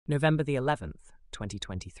November the 11th,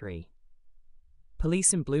 2023.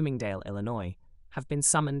 Police in Bloomingdale, Illinois, have been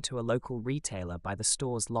summoned to a local retailer by the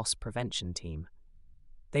store's loss prevention team.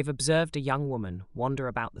 They've observed a young woman wander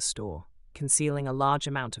about the store, concealing a large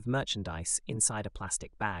amount of merchandise inside a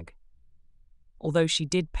plastic bag. Although she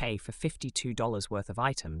did pay for $52 worth of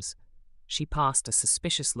items, she passed a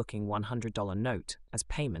suspicious-looking $100 note as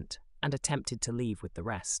payment and attempted to leave with the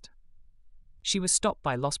rest. She was stopped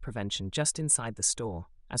by loss prevention just inside the store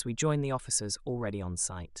as we joined the officers already on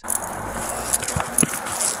site.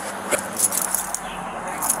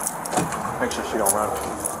 Make sure she don't run.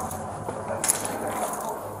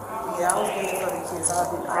 Yeah, I was getting for the kids. I'll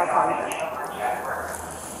call you back.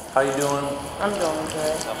 How you doing? I'm doing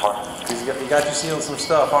good. You got you sealing some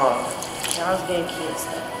stuff, huh? Yeah, I was getting kids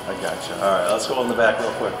stuff. I got you. All right, let's go in the back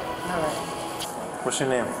real quick. All right. What's your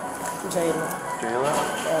name? Jayla. Jayla?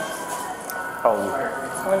 Yes. How old are you?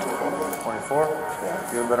 24. 24?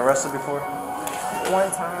 Yeah. You ever been arrested before?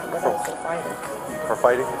 One time, but I was for fighting. For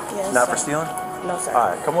fighting? Yes. Not for stealing? No, sir. All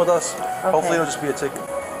right, come with us. Okay. Hopefully it'll just be a ticket.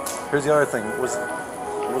 Here's the other thing. Was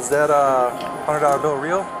that $100 bill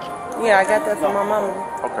real? Yeah, I got that from my mama.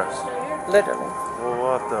 Okay. Literally.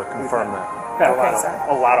 We'll have to confirm that. Got Okay, sir.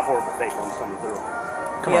 a lot of horrible fake ones coming through.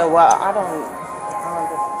 Come Yeah, on. well, I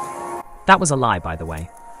don't That was a lie, by the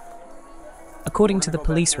way. According to the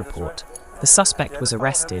police report, the suspect was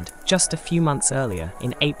arrested just a few months earlier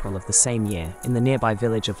in April of the same year in the nearby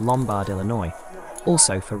village of Lombard, Illinois,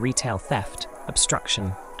 also for retail theft,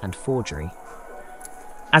 obstruction, and forgery.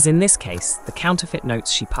 As in this case, the counterfeit notes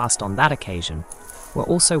she passed on that occasion were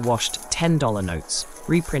also washed $10 notes,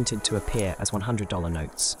 reprinted to appear as $100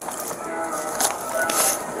 notes.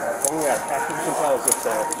 Only got actually you can tell is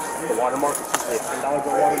if the watermark is just a $10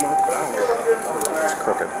 bill watermark, but I don't know. It's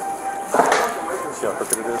crooked. See how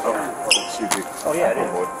crooked it is? Oh yeah, it is.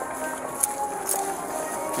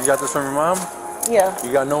 You got this from your mom? Yeah.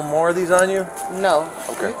 You got no more of these on you? No.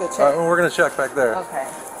 Okay. You could check. All right, well, we're going to check back there. Okay.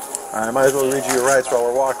 All right, I might as well read you your rights while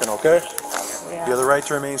we're walking, okay? Yeah. You have the right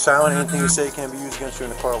to remain silent. Anything you say can be used against you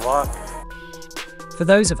in the court of law. For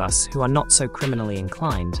those of us who are not so criminally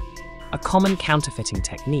inclined, a common counterfeiting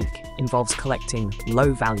technique involves collecting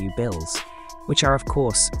low-value bills, which are of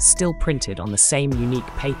course still printed on the same unique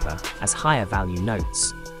paper as higher-value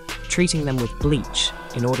notes, treating them with bleach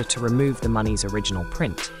in order to remove the money's original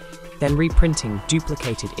print, then reprinting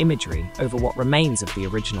duplicated imagery over what remains of the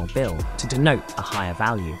original bill to denote a higher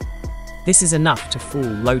value. This is enough to fool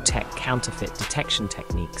low-tech counterfeit detection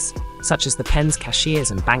techniques, such as the pens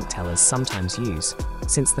cashiers and bank tellers sometimes use,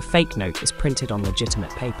 since the fake note is printed on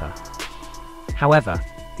legitimate paper. However,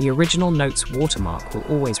 the original note's watermark will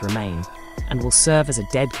always remain, and will serve as a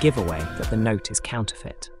dead giveaway that the note is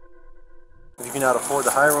counterfeit. If you cannot afford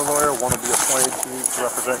to hire a lawyer, one will be appointed to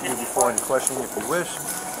represent you before any questioning if you wish.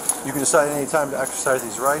 You can decide at any time to exercise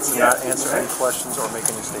these rights and not answer any questions or make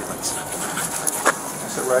any statements.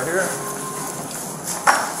 Sit right here.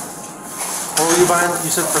 What were you buying?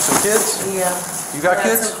 You said for some kids? Yeah. You got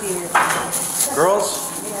kids? 2 kids.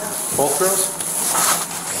 Girls? Yeah. Both girls?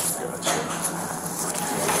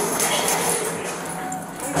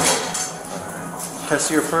 Can I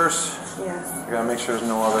see your purse? Yes. You gotta make sure there's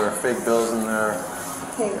no other fake bills in there.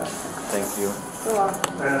 Here you go. Thank you. You're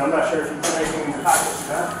welcome. And I'm not sure if you put anything in your pockets,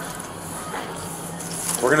 huh?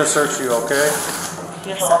 We're gonna search you, okay?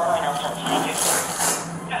 Yes, sir.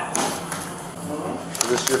 Is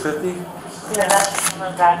this your 50? Yeah. No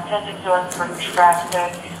valid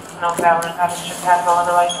passenger pass,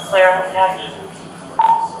 otherwise clear and action.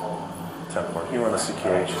 10-4. You want a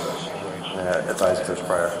CKH. Advise if there's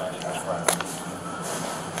prior.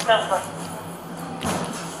 That's fine.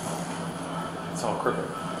 It's all crooked.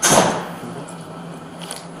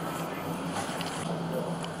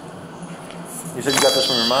 You said you got this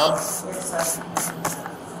from your mom? Yes, sir.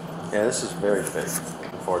 Yeah, this is very fake,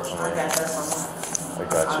 unfortunately. I got that from I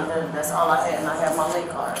got you. That's all I had, and I have my link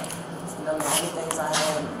card. Them the only things I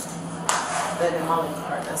had that in my link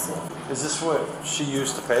card, that's it. Is this what she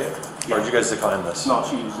used to pay? Or did you guys decline this? No,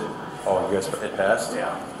 she used it. Oh, you guys, it passed?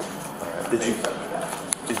 Yeah. Alright. Did you?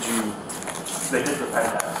 They did the pen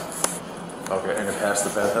test. Okay, and it passed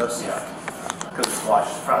the pen test? Yeah. Because it's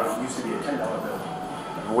washed. Probably used to be a $10 bill.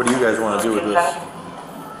 What do you guys want to do with this?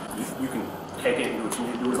 You can take it and do what you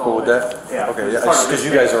need to do with Cool with that? Yeah. Okay, yeah, because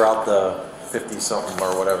you guys are out the 50-something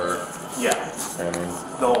or whatever. Yeah. I mean,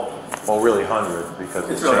 They'll, well, really 100 because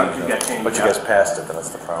It's it's really changed. you got changed, But you yeah. guys passed it, then that's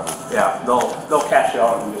the problem. yeah, they'll cash it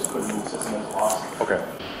out and just put it in the system as lost. Okay.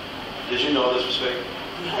 Did you know this was fake?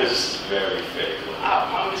 This is very fake. I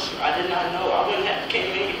promise you, I did not know. I wouldn't have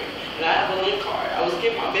came in here. And I have a link card. I was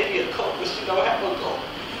giving my baby a Coke, but she don't have a Coke.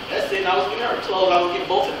 That's it. And I was getting her clothes. I was getting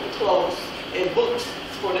both of them clothes and books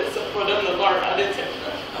for them to learn. I didn't take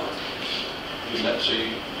nothing else.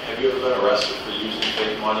 Have you ever been arrested for using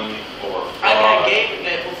fake money or fraud? I got given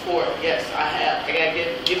that before. Yes, I have. I got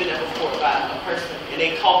given that before by a person, and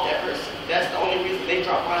they caught that person. That's the only reason they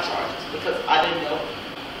dropped my charges, because I didn't know.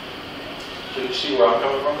 So you see where I'm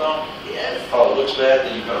coming from now? Yes. How it looks bad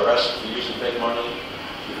that you've been arrested for using fake money.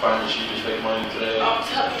 You find that she used fake money today. I'm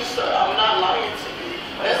telling you, sir, I'm not lying to you.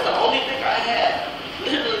 That's the only thing I had.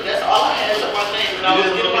 Literally, that's all I had was my name. And You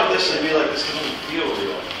didn't look at this and be like, this doesn't feel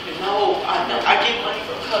real. No, I get money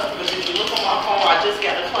from customers. If you look on my phone, I just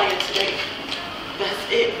got a client today. That's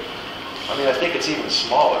it. I mean, I think it's even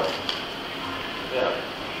smaller. Yeah.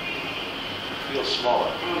 It feels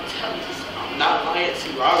smaller. I'm telling you, I'm not lying to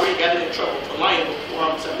you. I already got in trouble for lying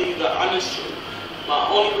before. I'm telling you the honest truth. My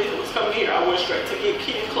only reason was coming here, I went straight to get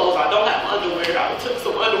kids' clothes. I don't have underwear. I took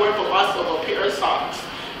some underwear for myself, a pair of socks,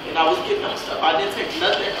 and I was getting them stuff. I didn't take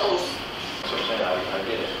nothing else. That's what I'm saying. I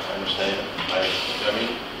get it. I understand. I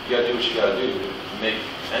mean, you gotta do what you gotta do to make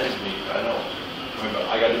ends meet. I know. I mean, but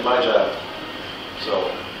I gotta do my job.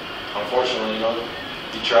 So, unfortunately,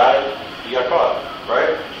 you tried, you got caught,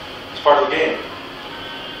 right? It's part of the game.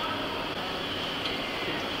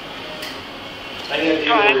 Any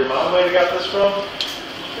idea where your mom might have got this from?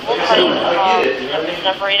 Like I said, I get it. You know what I mean?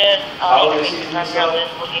 Separated. Holiday season and stuff.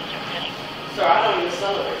 So I don't even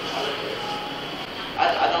celebrate holidays.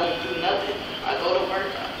 I don't do nothing. I go to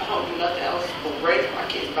work. I don't do nothing else but raise my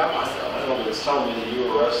kids by myself. I know, but it's telling me that you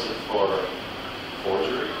were arrested for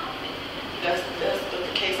forgery. That's the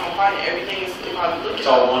case I'm fighting. Everything is, if I look at it. It's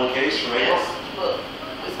all one case from April? Yes, look,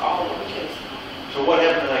 it's all one case. So what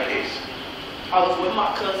happened in that case? I was with my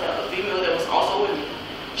cousin, a female that was also with me.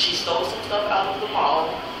 She stole some stuff out of the mall,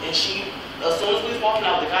 and she, as soon as we was walking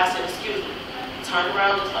out, the guy said, "Excuse me." Turned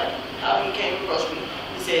around, just like how he came and approached me.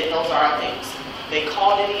 He said, "Those are our things." They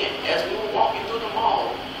called it in as we were walking through the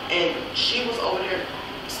mall, and she was over there,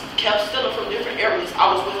 kept stealing from different areas. I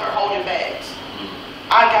was with her holding bags.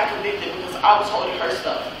 I got convicted because I was holding her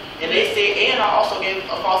stuff. And they said, and I also gave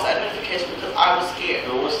a false identification because I was scared.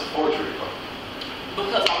 But what's the forgery from?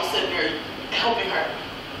 Because I was sitting there helping her.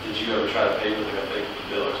 Did you ever try to pay with like a fake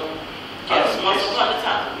bill or something? Yes, once upon a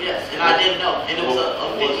time, yes. And I didn't know. And it was a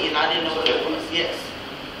 50 and I didn't know what it was, yes.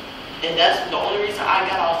 And that's the only reason I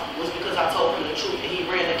got off was because I told him the truth and he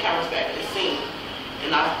ran the cameras back to the scene.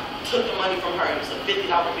 And I took the money from her. It was a $50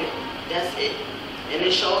 bill. That's it. And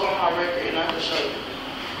it shows on my record and I can show you.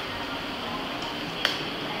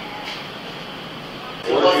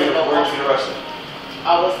 Where did you get arrested?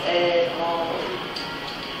 I was at,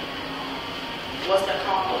 what's that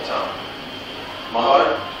called? What town?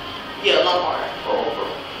 Meijer? Yeah, Lombard.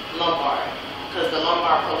 Oh, Lombard. Because the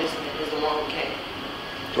Lombard policeman is the one who came.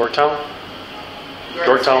 Yorktown?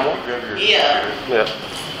 Yorktown? Yeah. Yeah.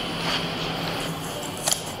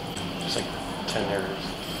 It's like 10 areas.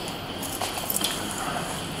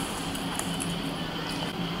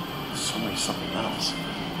 Something else.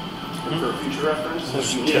 For future reference,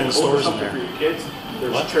 There's if you 10 need stores in something there. for your kids,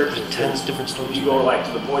 there's What? churches. There's 10 different stores If you in go there. like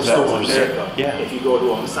to the Boy That Scouts was- of America, yeah. if you go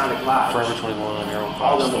to a Masonic Lodge, Forever 21 on your own All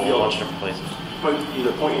cost, them a will whole go. bunch of different places.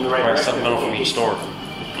 either point you in the right Right, direction. supplemental or from point each you- store.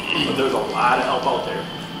 But there's a lot of help out there.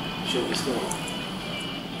 You shouldn't be stealing.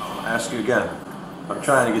 I'll ask you again. I'm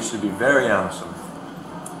trying to get you to be very honest with me.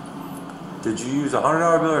 Did you use a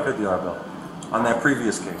 $100 bill or a $50 bill on that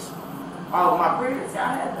previous case? Oh, my previous,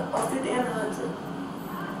 I had the 50 and 100.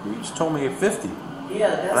 You just told me 50. Yeah,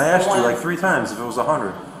 that's And I asked the you one. like 3 times if it was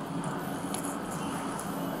 100.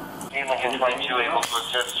 Lincoln 22 able to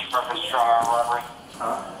assist reference strong arm robbery.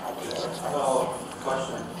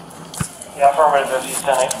 Question. Yeah, affirmative, this is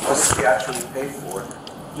 10 What did she actually pay for it?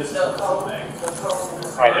 Just The code.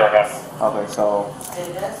 Right there, guys. Okay, so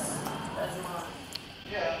And that's mine.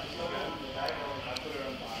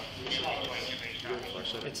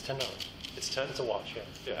 It's $10. It's 10. It's a watch. Yeah.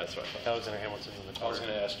 Yeah, that's right. Alexander Hamilton's in the I corner. was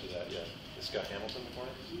going to ask you that, yeah. This guy Hamilton in the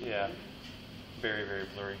corner? Yeah. Very, very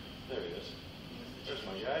blurry. There he is. There's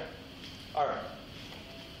my guy. All right.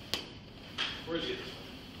 Where'd you get this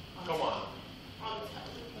from? Come on.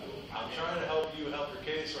 I'm trying to help you help your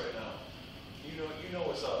case right now. You know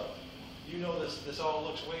what's up. You know this all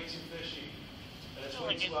looks way too fishy. And it's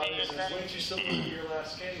way too obvious and it's way too simple for your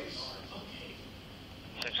last case.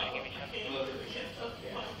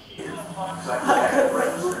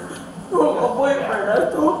 Oh, my boyfriend,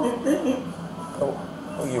 that's the only thing.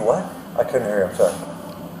 Oh, you what? I couldn't hear you, I'm sorry.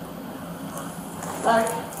 Like,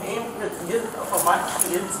 paying for this for my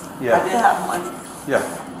kids. Yeah. I didn't have money. Yeah.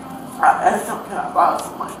 I asked him, can I borrow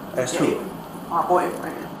some money? Asked He who? gave me. My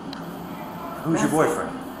boyfriend. Who's your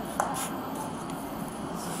boyfriend?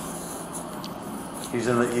 He's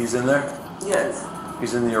in there? Yes.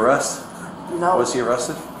 He's in the arrest? No. Was he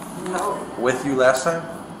arrested? No. With you last time?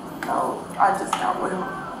 No. I just got with him.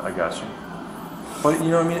 I got you. But you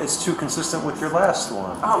know what I mean? It's too consistent with your last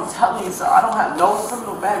one. I'm telling you, sir, I don't have no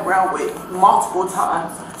criminal background with multiple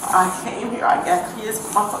times. I came here, I got kids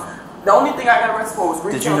for my son. The only thing I got arrested for was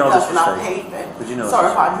retail theft, and I paid that. Did you know Sir,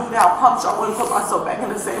 this? if I knew that, I promise you I wouldn't put myself back in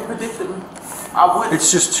the same predicament. I wouldn't.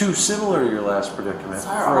 It's just too similar to your last predicament. Sir,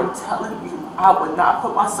 I'm telling you, I would not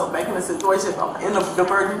put myself back in a situation if I'm in a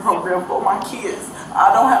diversion program for my kids.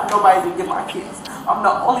 I don't have nobody to give my kids. I'm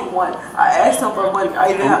the only one. I asked him for money.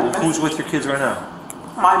 I even have Who's with your kids right now?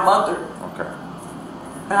 my mother. Okay.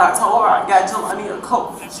 And I told her I got Jelani a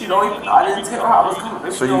coat. She don't even know. I didn't tell her I was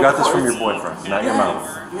coming. So you got this from your boyfriend, not your mom?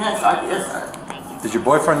 Yes, yes, sir. Did your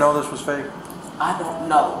boyfriend know this was fake? I don't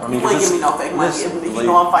know. I mean, He wouldn't give me no fake money. You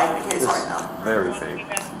know I'm fighting the case right now. Very fake.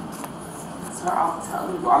 Sir, I'm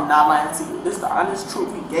telling you, I'm not lying to you. This is the honest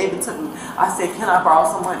truth. He gave it to me. I said, can I borrow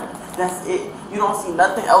some money? That's it. You don't see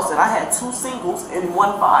nothing else. And I had 2 singles and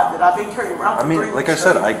 1 5 that I've been carrying around for 3 weeks. Like I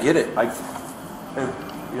said, I get it.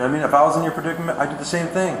 You know what I mean? If I was in your predicament, I'd do the same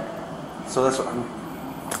thing. So that's what I'm,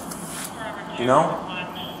 you know?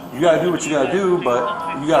 You gotta do what you gotta do,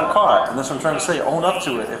 but you got caught. And that's what I'm trying to say. Own up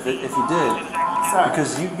to it if you did. Sir,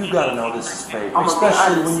 because you gotta know this is fake. I'm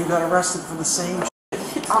Especially when you got arrested for the same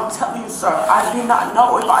shit. I'm telling you, sir, I did not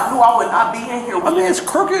know. If I knew, I would not be in here with I mean, him. it's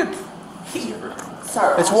crooked.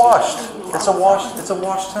 Sir, It's washed. It's a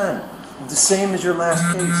wash 10. The same as your last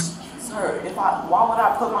case. Sir, why would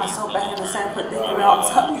I put myself back in the same predicament? I'm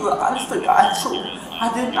telling you, honestly, God, true.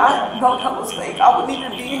 I did not know that was fake. I wouldn't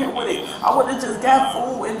even be here with it. I would have just got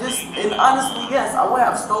food and honestly, yes, I would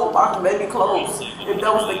have stole my baby clothes if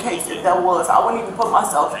that was the case. If that was, I wouldn't even put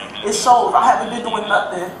myself. It shows I haven't been doing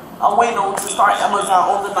nothing. I'm waiting on to start Amazon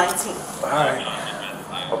on the 19th. All right.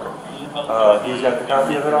 Okay. He's got the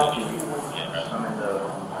copy of it all.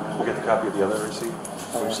 We'll get the copy of the other receipt.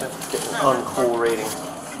 What did you say? Get an uncool rating.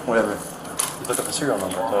 Whatever. You look up the serial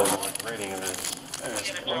number. Rating of it.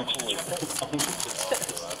 Uncool.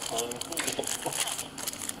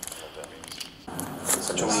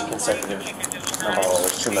 Too many consecutive. Oh,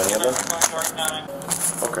 there's too many of them.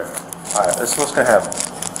 Okay. Alright, this is what's gonna happen.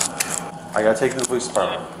 I gotta take you to the police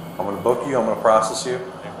department. I'm gonna book you, I'm gonna process you.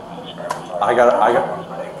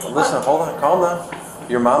 Listen, hold on, calm down.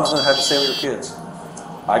 Your mom's gonna have to stay with your kids.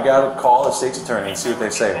 I gotta call the state's attorney and see what they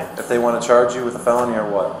say. If they want to charge you with a felony or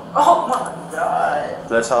what. Oh my God.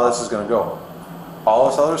 That's how this is gonna go. All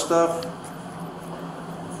this other stuff,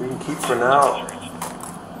 we can keep for now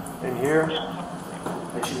in here.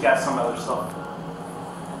 And she's got some other stuff.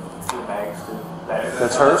 In the bags too.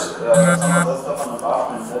 That's hers? Some of the stuff on the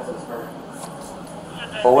bottom, and that's hers.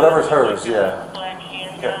 Well, whatever's hers, yeah. I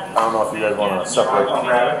don't know if you guys want to separate. I'll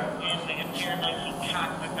grab it.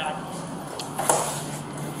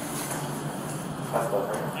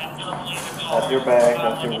 That's your bag,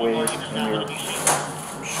 that's your wig, and your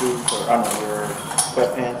shoes, or I don't know, your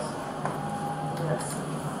sweatpants.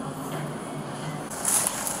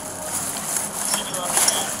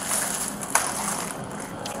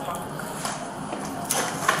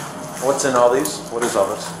 What's in all these? What is all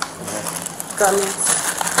this? Gummies.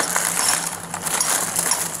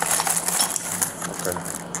 Okay.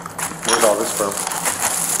 Where's all this from?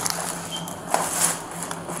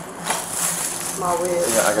 My wig.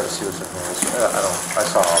 Yeah, I gotta see what's in here. I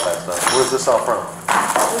saw all that stuff. Where's this all from?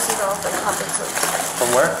 This is all from Counterfeit. From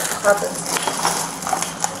where? Counterfeit.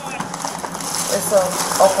 It's a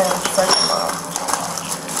open search file.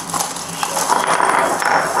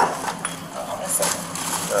 That's it.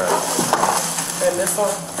 Alright. And this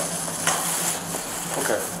one.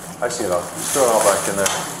 Okay. I see it all. Just throw it all back in there.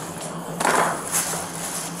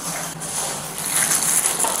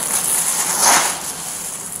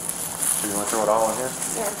 So you want to throw it all in here?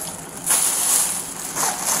 Yeah.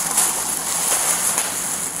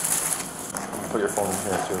 Put your phone in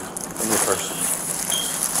here too. In your purse.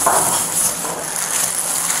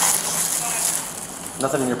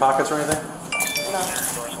 Nothing in your pockets or anything? No.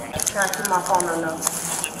 Can I keep my phone or no?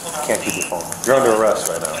 Can't keep your phone. You're under arrest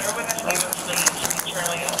right now.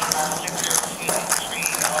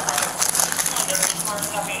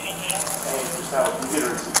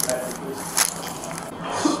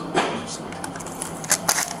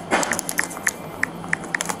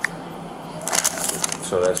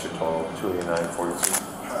 So that's your total, 289.42.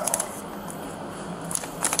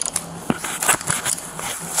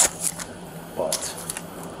 But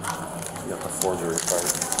you have the forgery part.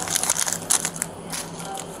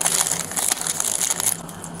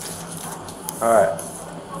 All right.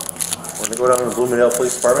 We're gonna go down to the Bloomingdale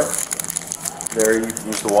Police Department. There you can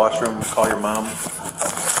use the washroom. Call your mom.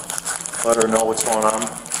 let her know what's going on.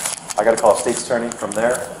 I gotta call a state's attorney from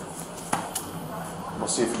there. We'll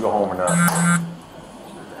see if you go home or not.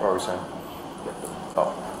 What are we saying?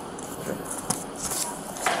 Oh. Okay.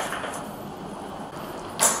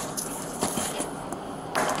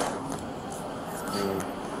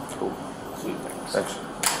 Cool. Sweet. Thanks.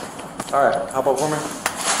 All right. How about for me?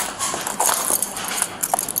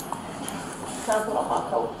 Can I put on my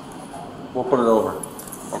coat? We'll put it over.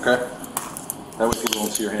 Okay? That way people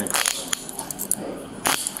won't see your hand.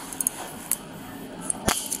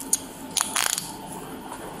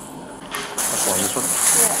 This one? Yeah.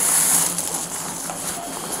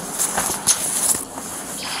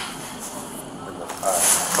 Alright,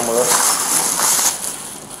 come with us.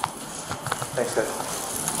 Thanks, guys.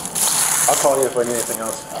 I'll call you if I need anything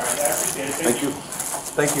else. Alright, I appreciate it. Thank you.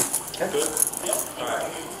 Thank you. Good. Yep. Alright.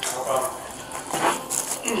 No problem.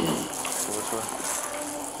 Go this way.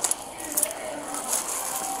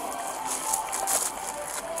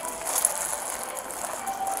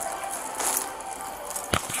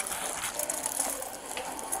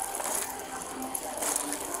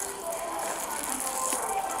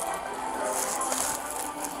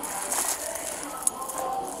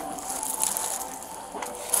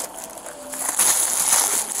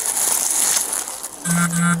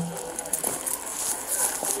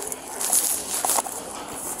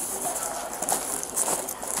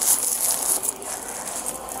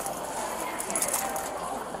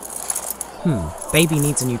 Baby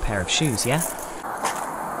needs a new pair of shoes, yeah?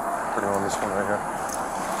 Put it on this one right here.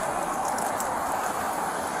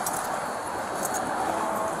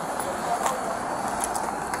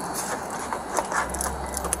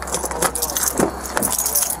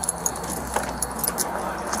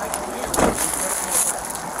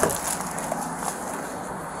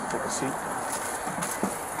 Take a seat.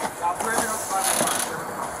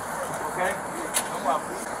 Okay? No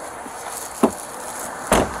problem.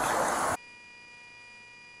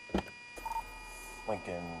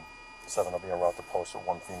 Lincoln 7 will be en route to post with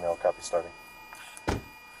 1 female, copy starting.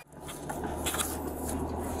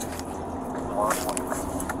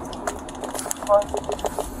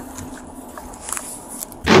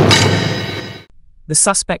 The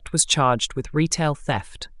suspect was charged with retail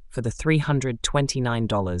theft for the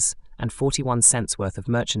 $329.41 worth of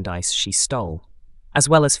merchandise she stole, as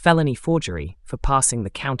well as felony forgery for passing the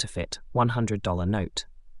counterfeit $100 note.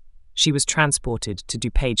 She was transported to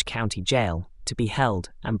DuPage County Jail to be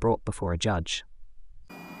held and brought before a judge.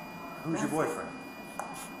 Who's your boyfriend?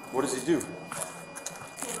 What does he do? He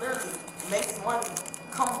literally makes money,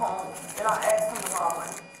 come home, and I ask him to rob me.